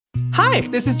Hi,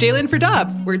 this is Jalen for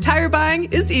Dobbs, where tire buying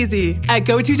is easy. At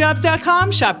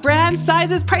GoToDobbs.com, shop brands,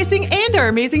 sizes, pricing, and our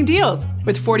amazing deals.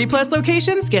 With 40-plus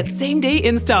locations, get same-day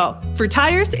install. For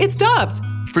tires, it's Dobbs.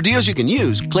 For deals you can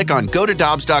use, click on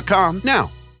GoToDobbs.com now.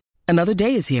 Another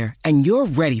day is here, and you're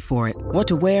ready for it. What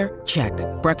to wear? Check.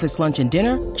 Breakfast, lunch, and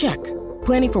dinner? Check.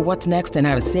 Planning for what's next and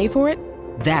how to save for it?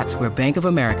 That's where Bank of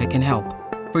America can help.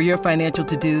 For your financial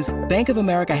to-dos, Bank of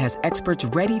America has experts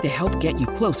ready to help get you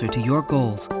closer to your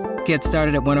goals. Get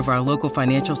started at one of our local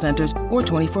financial centers or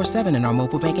 24/7 in our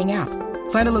mobile banking app.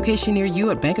 Find a location near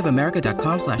you at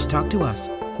bankofamerica.com/talktous.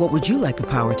 What would you like the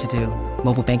power to do?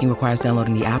 Mobile banking requires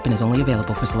downloading the app and is only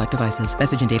available for select devices.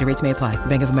 Message and data rates may apply.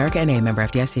 Bank of America N.A., member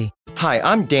FDIC. Hi,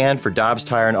 I'm Dan for Dobbs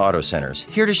Tire and Auto Centers,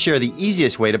 here to share the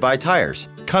easiest way to buy tires.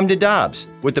 Come to Dobbs.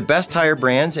 With the best tire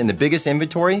brands and the biggest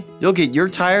inventory, you'll get your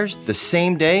tires the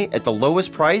same day at the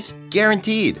lowest price,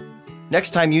 guaranteed.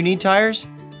 Next time you need tires,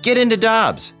 get into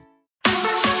Dobbs.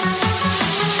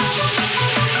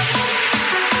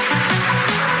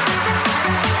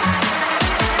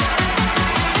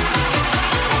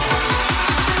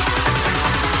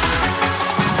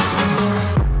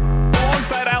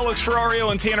 Ferrario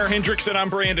and Tanner Hendrickson. I'm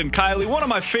Brandon Kiley. One of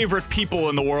my favorite people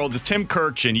in the world is Tim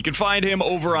Kurkjian. You can find him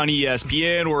over on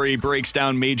ESPN, where he breaks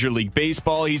down Major League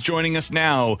Baseball. He's joining us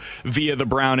now via the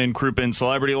Brown and Crouppen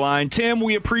Celebrity Line. Tim,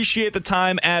 we appreciate the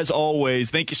time as always.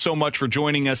 Thank you so much for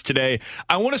joining us today.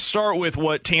 I want to start with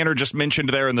what Tanner just mentioned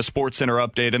there in the Sports Center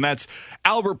update, and that's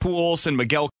Albert Pujols and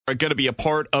Miguel are going to be a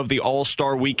part of the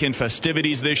All-Star Weekend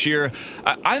festivities this year.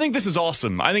 I think this is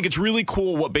awesome. I think it's really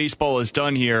cool what baseball has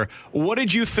done here. What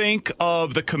did you think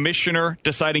of the commissioner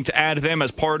deciding to add them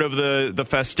as part of the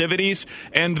festivities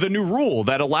and the new rule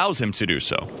that allows him to do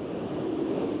so?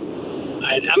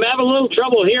 I'm having a little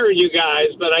trouble hearing you guys,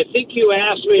 but I think you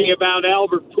asked me about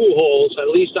Albert Pujols. At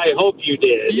least I hope you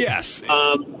did. Yes.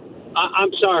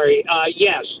 I'm sorry.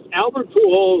 Yes, Albert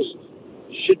Pujols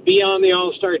should be on the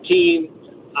All-Star team.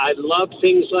 I love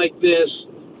things like this.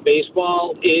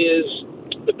 Baseball is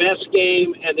the best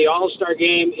game, and the All-Star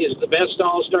game is the best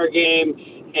All-Star game,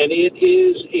 and it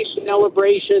is a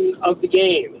celebration of the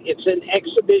game. It's an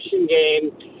exhibition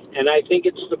game, and I think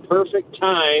it's the perfect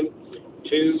time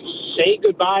to say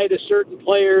goodbye to certain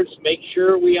players, make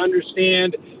sure we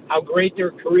understand how great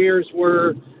their careers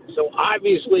were. So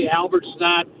obviously Albert's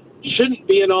shouldn't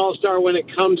be an All-Star when it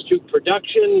comes to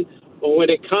production, but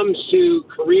when it comes to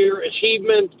career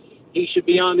achievement, he should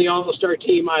be on the All-Star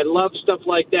team. I love stuff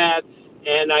like that,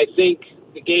 and I think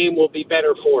the game will be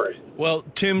better for it. Well,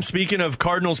 Tim, speaking of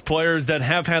Cardinals players that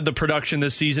have had the production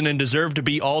this season and deserve to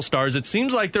be All-Stars, it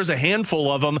seems like there's a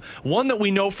handful of them, one that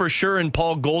we know for sure in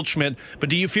Paul Goldschmidt, but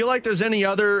do you feel like there's any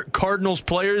other Cardinals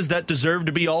players that deserve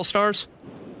to be All-Stars?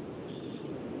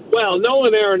 Well,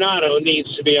 Nolan Arenado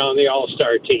needs to be on the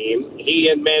All-Star team. He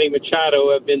and Manny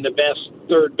Machado have been the best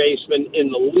third baseman in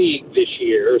the league this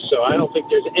year, so I don't think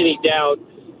there's any doubt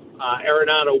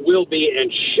Arenado will be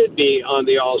and should be on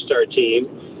the All-Star team.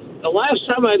 The last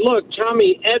time I looked,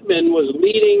 Tommy Edman was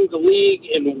leading the league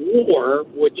in WAR,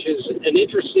 which is an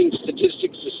interesting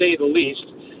statistic to say the least.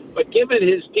 But given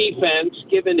his defense,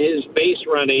 given his base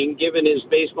running, given his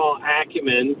baseball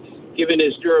acumen, given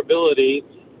his durability,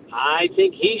 I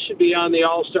think he should be on the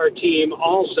All-Star team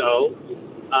also.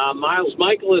 Miles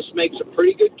Michaelis makes a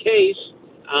pretty good case.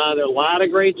 There are a lot of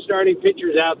great starting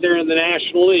pitchers out there in the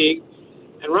National League.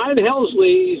 And Ryan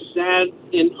Helsley's had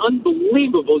an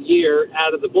unbelievable year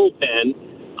out of the bullpen,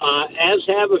 as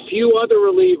have a few other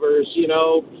relievers,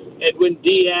 Edwin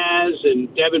Diaz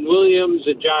and Devin Williams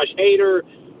and Josh Hader.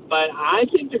 But I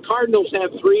think the Cardinals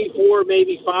have 3, 4,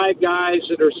 maybe 5 guys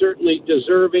that are certainly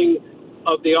deserving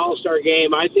of the All-Star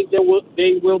game. I think they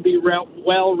will be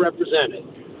well represented.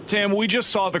 Tim, we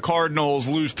just saw the Cardinals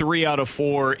lose 3 out of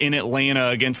 4 in Atlanta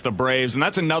against the Braves, and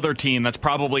that's another team that's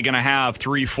probably going to have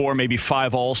 3, 4, maybe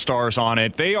 5 All-Stars on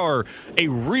it. They are a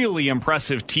really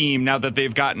impressive team now that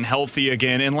they've gotten healthy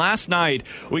again. And last night,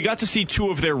 we got to see 2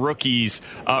 of their rookies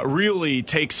really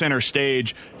take center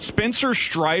stage. Spencer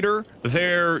Strider,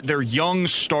 their young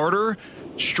starter,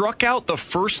 struck out the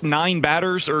first 9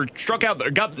 batters, or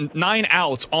got 9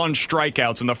 outs on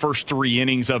strikeouts in the first 3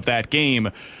 innings of that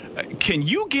game. Can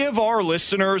you give our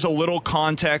listeners a little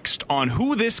context on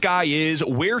who this guy is,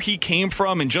 where he came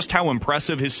from, and just how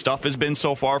impressive his stuff has been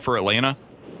so far for Atlanta?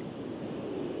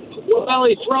 Well,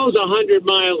 he throws 100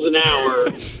 miles an hour,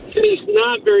 and he's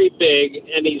not very big,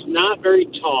 and he's not very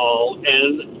tall,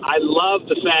 and I love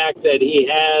the fact that he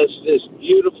has this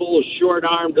beautiful short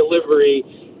arm delivery,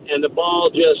 and the ball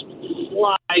just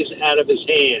flies out of his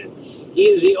hand. He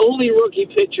is the only rookie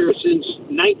pitcher since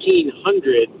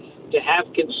 1900 to have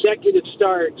consecutive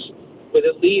starts with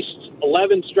at least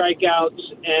 11 strikeouts,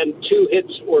 and 2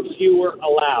 hits or fewer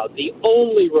allowed. The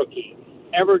only rookie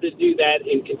ever to do that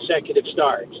in consecutive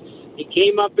starts. He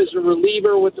came up as a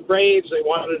reliever with the Braves. They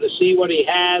wanted to see what he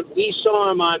had. We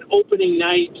saw him on opening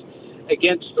night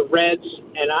against the Reds,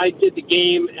 and I did the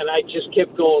game, and I just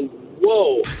kept going,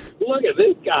 whoa, look at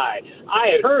this guy. I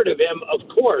had heard of him, of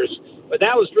course, but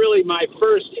that was really my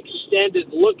first extended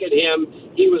look at him.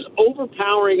 He was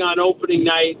overpowering on opening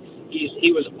night.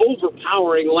 He was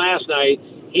overpowering last night.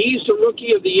 He's the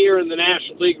Rookie of the Year in the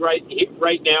National League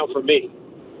right now for me.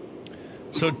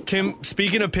 So, Tim,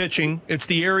 speaking of pitching, it's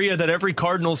the area that every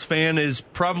Cardinals fan is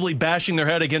probably bashing their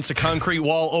head against a concrete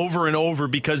wall over and over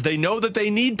because they know that they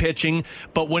need pitching,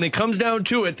 but when it comes down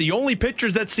to it, the only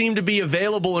pitchers that seem to be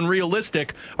available and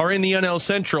realistic are in the NL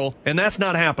Central, and that's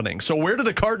not happening. So where do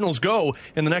the Cardinals go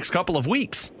in the next couple of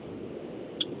weeks?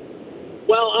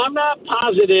 Well, I'm not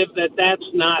positive that that's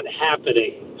not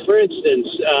happening. For instance,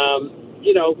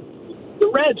 the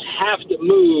Reds have to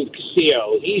move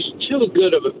Castillo. He's too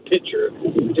good of a pitcher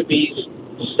to be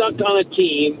stuck on a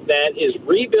team that is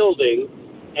rebuilding,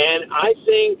 and I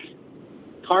think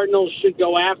Cardinals should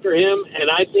go after him, and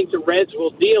I think the Reds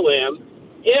will deal him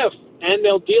and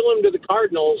they'll deal him to the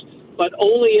Cardinals, but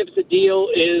only if the deal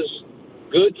is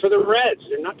good for the Reds.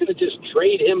 They're not going to just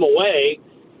trade him away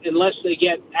unless they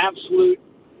get absolute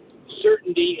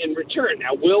certainty in return.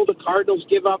 Now, will the Cardinals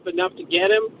give up enough to get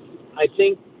him? I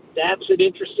think that's an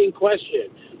interesting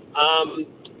question.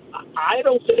 I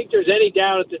don't think there's any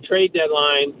doubt at the trade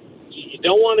deadline. You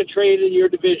don't want to trade in your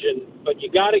division, but you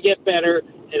got to get better.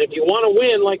 And if you want to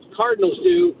win like the Cardinals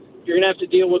do, you're going to have to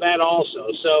deal with that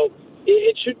also. So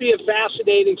it should be a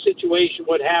fascinating situation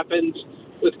what happens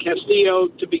with Castillo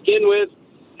to begin with.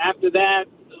 After that,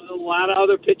 a lot of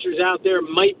other pitchers out there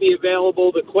might be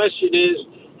available. The question is,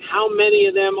 how many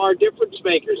of them are difference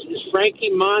makers? Is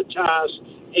Frankie Montas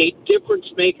a difference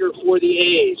maker for the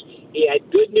A's? He had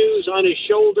good news on his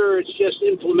shoulder. It's just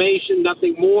inflammation,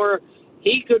 nothing more.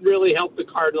 He could really help the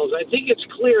Cardinals. I think it's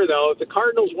clear, though, if the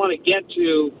Cardinals want to get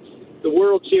to the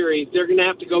World Series, they're going to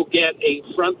have to go get a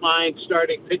frontline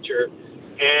starting pitcher,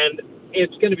 and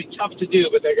it's going to be tough to do,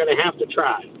 but they're going to have to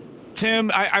try.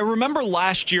 Tim, I remember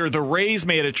last year the Rays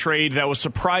made a trade that was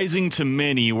surprising to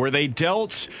many where they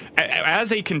dealt,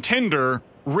 as a contender,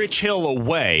 Rich Hill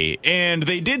away, and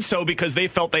they did so because they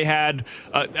felt they had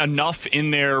enough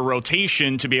in their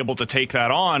rotation to be able to take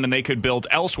that on, and they could build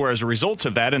elsewhere as a result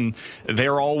of that, and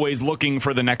they're always looking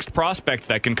for the next prospect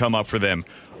that can come up for them.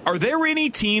 Are there any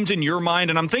teams in your mind,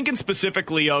 and I'm thinking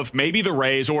specifically of maybe the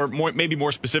Rays or maybe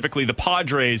more specifically the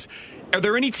Padres, are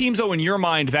there any teams, though, in your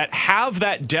mind that have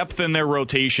that depth in their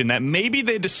rotation that maybe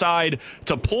they decide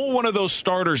to pull one of those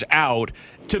starters out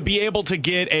to be able to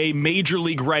get a major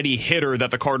league ready hitter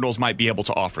that the Cardinals might be able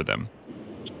to offer them?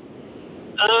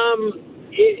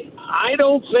 I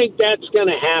don't think that's going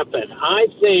to happen. I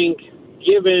think,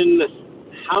 given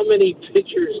how many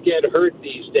pitchers get hurt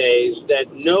these days, that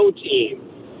no team,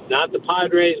 not the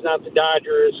Padres, not the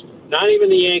Dodgers, not even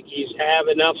the Yankees, have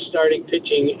enough starting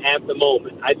pitching at the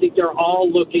moment. I think they're all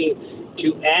looking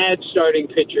to add starting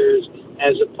pitchers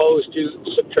as opposed to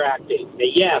subtracting.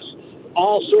 Now, yes,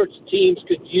 all sorts of teams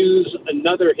could use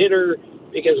another hitter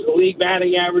because the league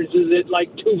batting average is at like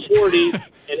 240,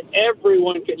 and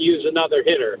everyone can use another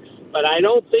hitter. But I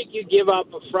don't think you give up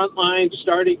a frontline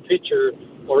starting pitcher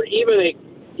or even a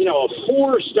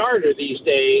 4 starter these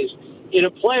days in a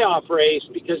playoff race,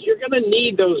 because you're going to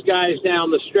need those guys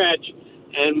down the stretch.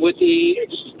 And with the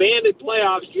expanded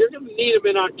playoffs, you're going to need them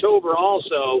in October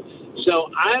also.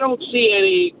 So I don't see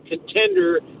any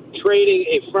contender trading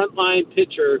a frontline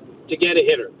pitcher to get a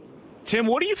hitter. Tim,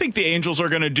 what do you think the Angels are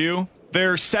going to do?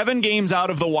 They're 7 games out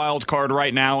of the wild card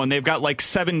right now, and they've got like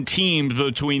 7 teams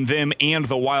between them and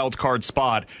the wild card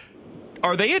spot.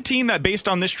 Are they a team that, based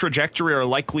on this trajectory, are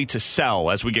likely to sell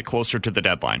as we get closer to the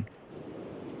deadline?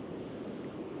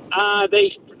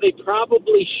 They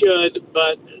probably should,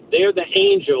 but they're the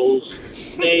Angels.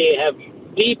 They have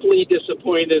deeply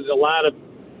disappointed a lot of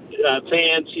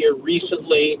fans here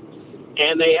recently,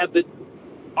 and they have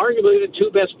arguably the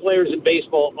 2 best players in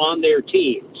baseball on their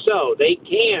team. So they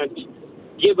can't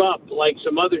give up like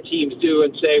some other teams do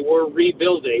and say we're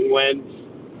rebuilding when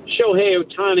Shohei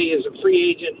Ohtani is a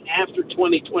free agent after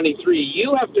 2023.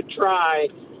 You have to try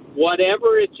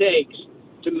whatever it takes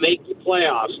to make the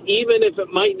playoffs, even if it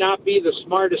might not be the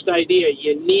smartest idea.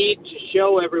 You need to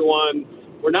show everyone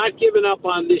we're not giving up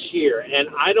on this year, and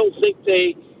I don't think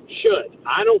they should.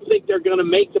 I don't think they're going to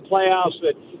make the playoffs,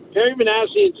 but Perry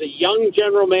Minasian's a young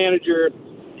general manager,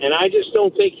 and I just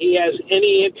don't think he has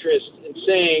any interest in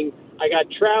saying, I got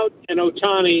Trout and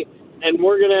Ohtani, and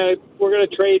we're gonna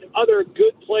trade other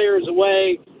good players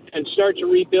away and start to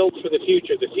rebuild for the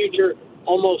future. The future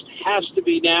almost has to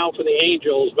be now for the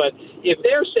Angels, but if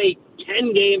they're, say,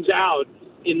 10 games out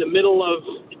in the middle of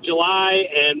July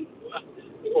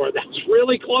or that's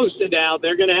really close to now,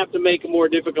 they're going to have to make a more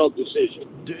difficult decision.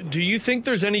 Do you think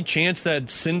there's any chance that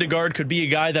Syndergaard could be a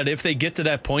guy that if they get to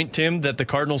that point, Tim, that the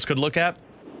Cardinals could look at?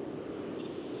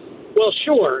 Well,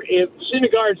 sure. If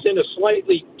Syndergaard's in a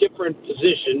slightly different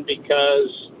position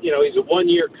because, he's a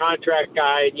one-year contract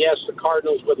guy, and yes, the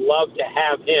Cardinals would love to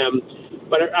have him.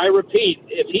 But I repeat,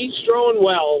 if he's throwing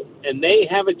well and they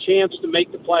have a chance to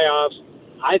make the playoffs,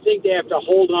 I think they have to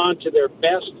hold on to their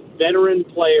best veteran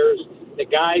players, the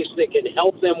guys that can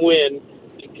help them win,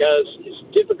 because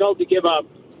it's difficult to give up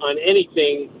on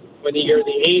anything when you're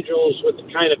the Angels with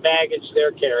the kind of baggage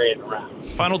they're carrying around.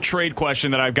 Final trade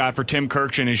question that I've got for Tim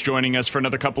Kurkjian, who's joining us for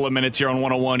another couple of minutes here on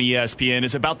 101 ESPN,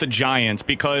 is about the Giants,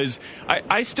 because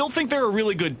I still think they're a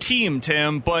really good team,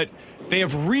 Tim, but they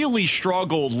have really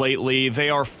struggled lately. They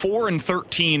are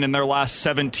 4-13 in their last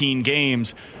 17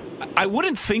 games. I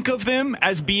wouldn't think of them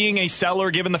as being a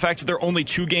seller given the fact that they're only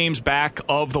 2 games back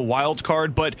of the wild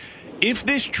card, but if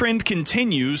this trend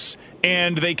continues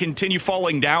and they continue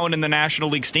falling down in the National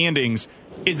League standings,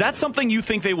 is that something you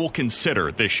think they will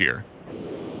consider this year?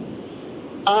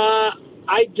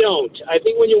 I don't. I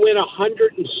think when you win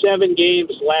 107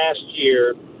 games last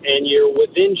year and you're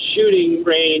within shooting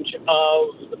range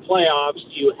of the playoffs,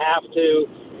 you have to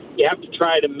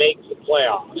try to make the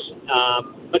playoffs.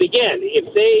 But again, if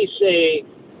they say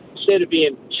instead of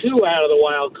being 2 out of the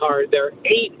wild card, they're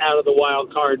 8 out of the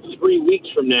wild card 3 weeks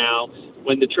from now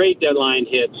when the trade deadline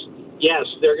hits, yes,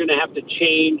 they're going to have to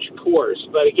change course.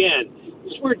 But again,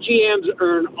 this is where GMs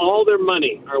earn all their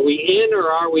money. Are we in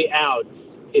or are we out?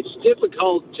 It's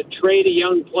difficult to trade a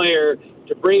young player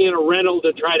to bring in a rental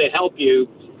to try to help you.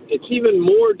 It's even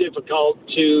more difficult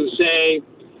to say,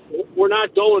 we're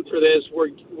not going for this.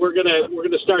 We're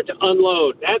gonna start to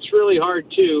unload. That's really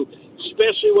hard too,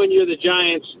 especially when you're the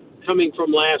Giants coming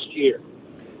from last year.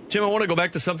 Tim, I want to go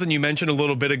back to something you mentioned a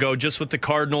little bit ago, just with the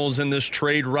Cardinals and this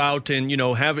trade route, and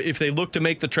if they look to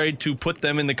make the trade to put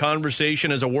them in the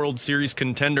conversation as a World Series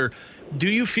contender. Do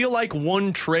you feel like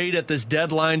one trade at this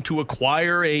deadline to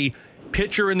acquire a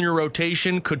pitcher in your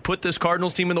rotation could put this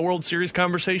Cardinals team in the World Series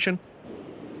conversation?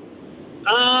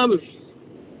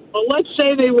 Well, let's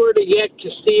say they were to get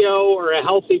Castillo or a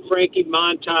healthy Frankie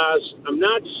Montas. I'm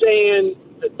not saying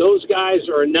that those guys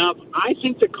are enough. I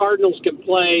think the Cardinals can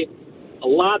play a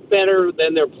lot better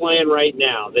than they're playing right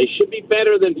now. They should be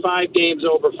better than 5 games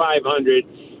over 500.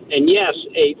 And yes,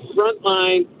 a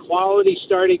frontline quality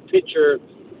starting pitcher,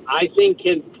 I think,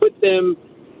 can put them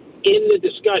in the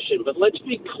discussion. But let's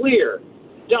be clear,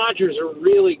 Dodgers are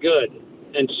really good,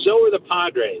 and so are the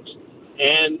Padres.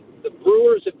 And the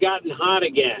Brewers have gotten hot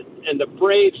again, and the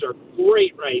Braves are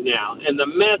great right now. And the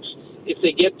Mets, if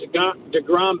they get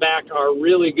DeGrom back, are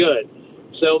really good.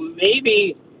 So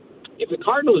maybe if the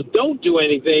Cardinals don't do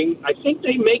anything, I think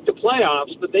they make the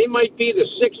playoffs, but they might be the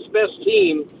 6th best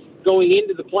team going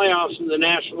into the playoffs in the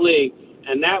National League.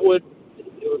 And I would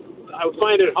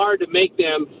find it hard to make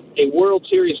them a World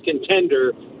Series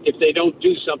contender if they don't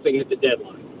do something at the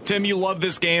deadline. Tim, you love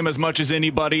this game as much as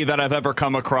anybody that I've ever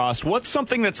come across. What's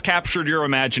something that's captured your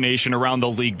imagination around the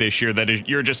league this year that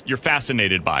you're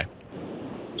fascinated by?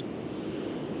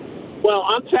 Well,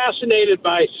 I'm fascinated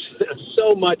by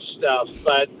so much stuff,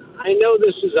 but I know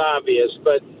this is obvious,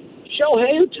 but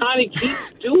Shohei Ohtani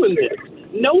keeps doing this.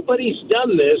 Nobody's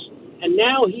done this, and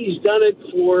now he's done it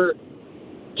for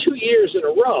 2 years in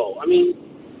a row. I mean,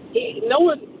 no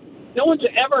one's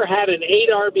ever had an 8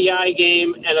 RBI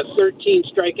game and a 13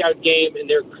 strikeout game in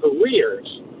their careers,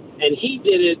 and he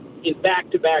did it in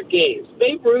back-to-back games.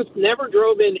 Babe Ruth never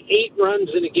drove in 8 runs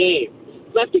in a game.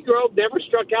 Lefty Grove never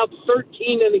struck out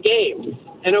 13 in a game,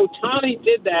 and Ohtani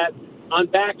did that on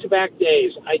back-to-back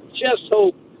days. I just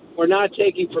hope we're not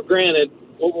taking for granted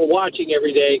what we're watching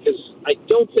every day, because I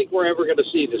don't think we're ever going to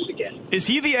see this again. Is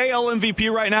he the AL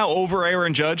MVP right now over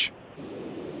Aaron Judge?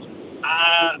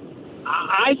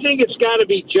 I think it's got to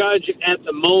be Judge at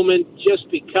the moment, just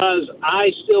because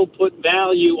I still put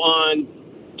value on,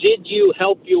 did you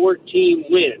help your team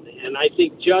win? And I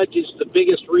think Judge is the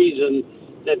biggest reason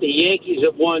that the Yankees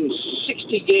have won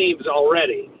 60 games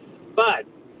already. But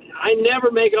I never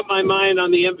make up my mind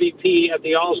on the MVP at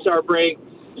the All-Star break,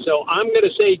 so I'm going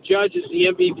to say Judge is the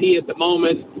MVP at the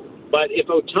moment. But if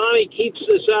Ohtani keeps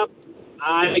this up,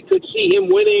 I could see him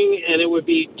winning, and it would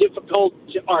be difficult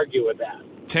to argue with that.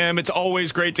 Tim, it's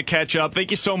always great to catch up.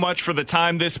 Thank you so much for the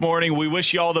time this morning. We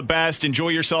wish you all the best. Enjoy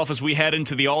yourself as we head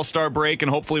into the All-Star break, and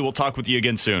hopefully we'll talk with you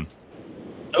again soon.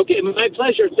 Okay, my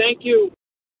pleasure. Thank you.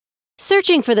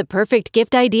 Searching for the perfect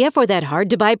gift idea for that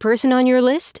hard-to-buy person on your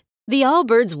list? The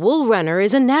Allbirds Wool Runner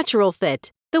is a natural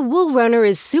fit. The Wool Runner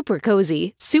is super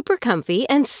cozy, super comfy,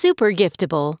 and super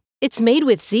giftable. It's made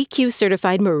with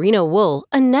ZQ-certified merino wool,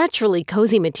 a naturally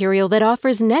cozy material that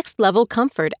offers next-level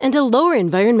comfort and a lower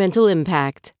environmental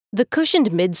impact. The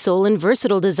cushioned midsole and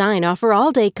versatile design offer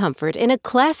all-day comfort in a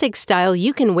classic style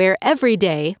you can wear every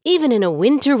day, even in a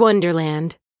winter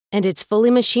wonderland. And its fully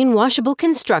machine-washable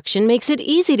construction makes it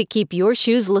easy to keep your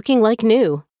shoes looking like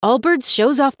new. Allbirds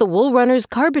shows off the Wool Runner's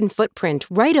carbon footprint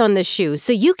right on the shoe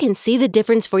so you can see the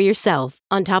difference for yourself.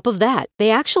 On top of that,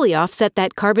 they actually offset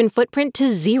that carbon footprint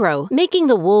to 0, making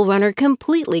the Wool Runner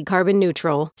completely carbon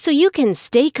neutral, so you can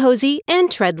stay cozy and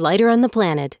tread lighter on the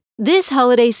planet. This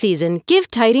holiday season,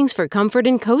 give tidings for comfort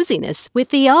and coziness with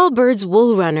the Allbirds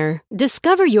Wool Runner.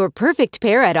 Discover your perfect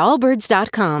pair at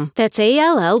allbirds.com. That's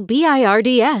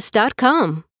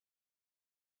ALLBIRDS.com.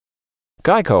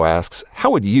 Geico asks,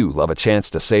 how would you love a chance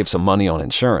to save some money on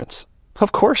insurance?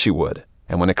 Of course you would.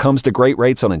 And when it comes to great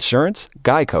rates on insurance,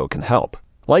 Geico can help.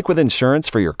 Like with insurance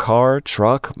for your car,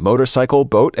 truck, motorcycle,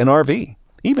 boat, and RV.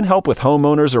 Even help with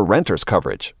homeowners or renters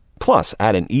coverage. Plus,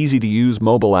 add an easy-to-use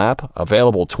mobile app,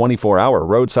 available 24-hour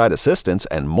roadside assistance,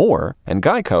 and more, and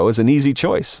Geico is an easy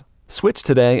choice. Switch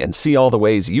today and see all the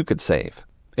ways you could save.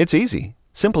 It's easy.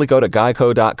 Simply go to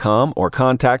geico.com or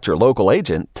contact your local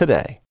agent today.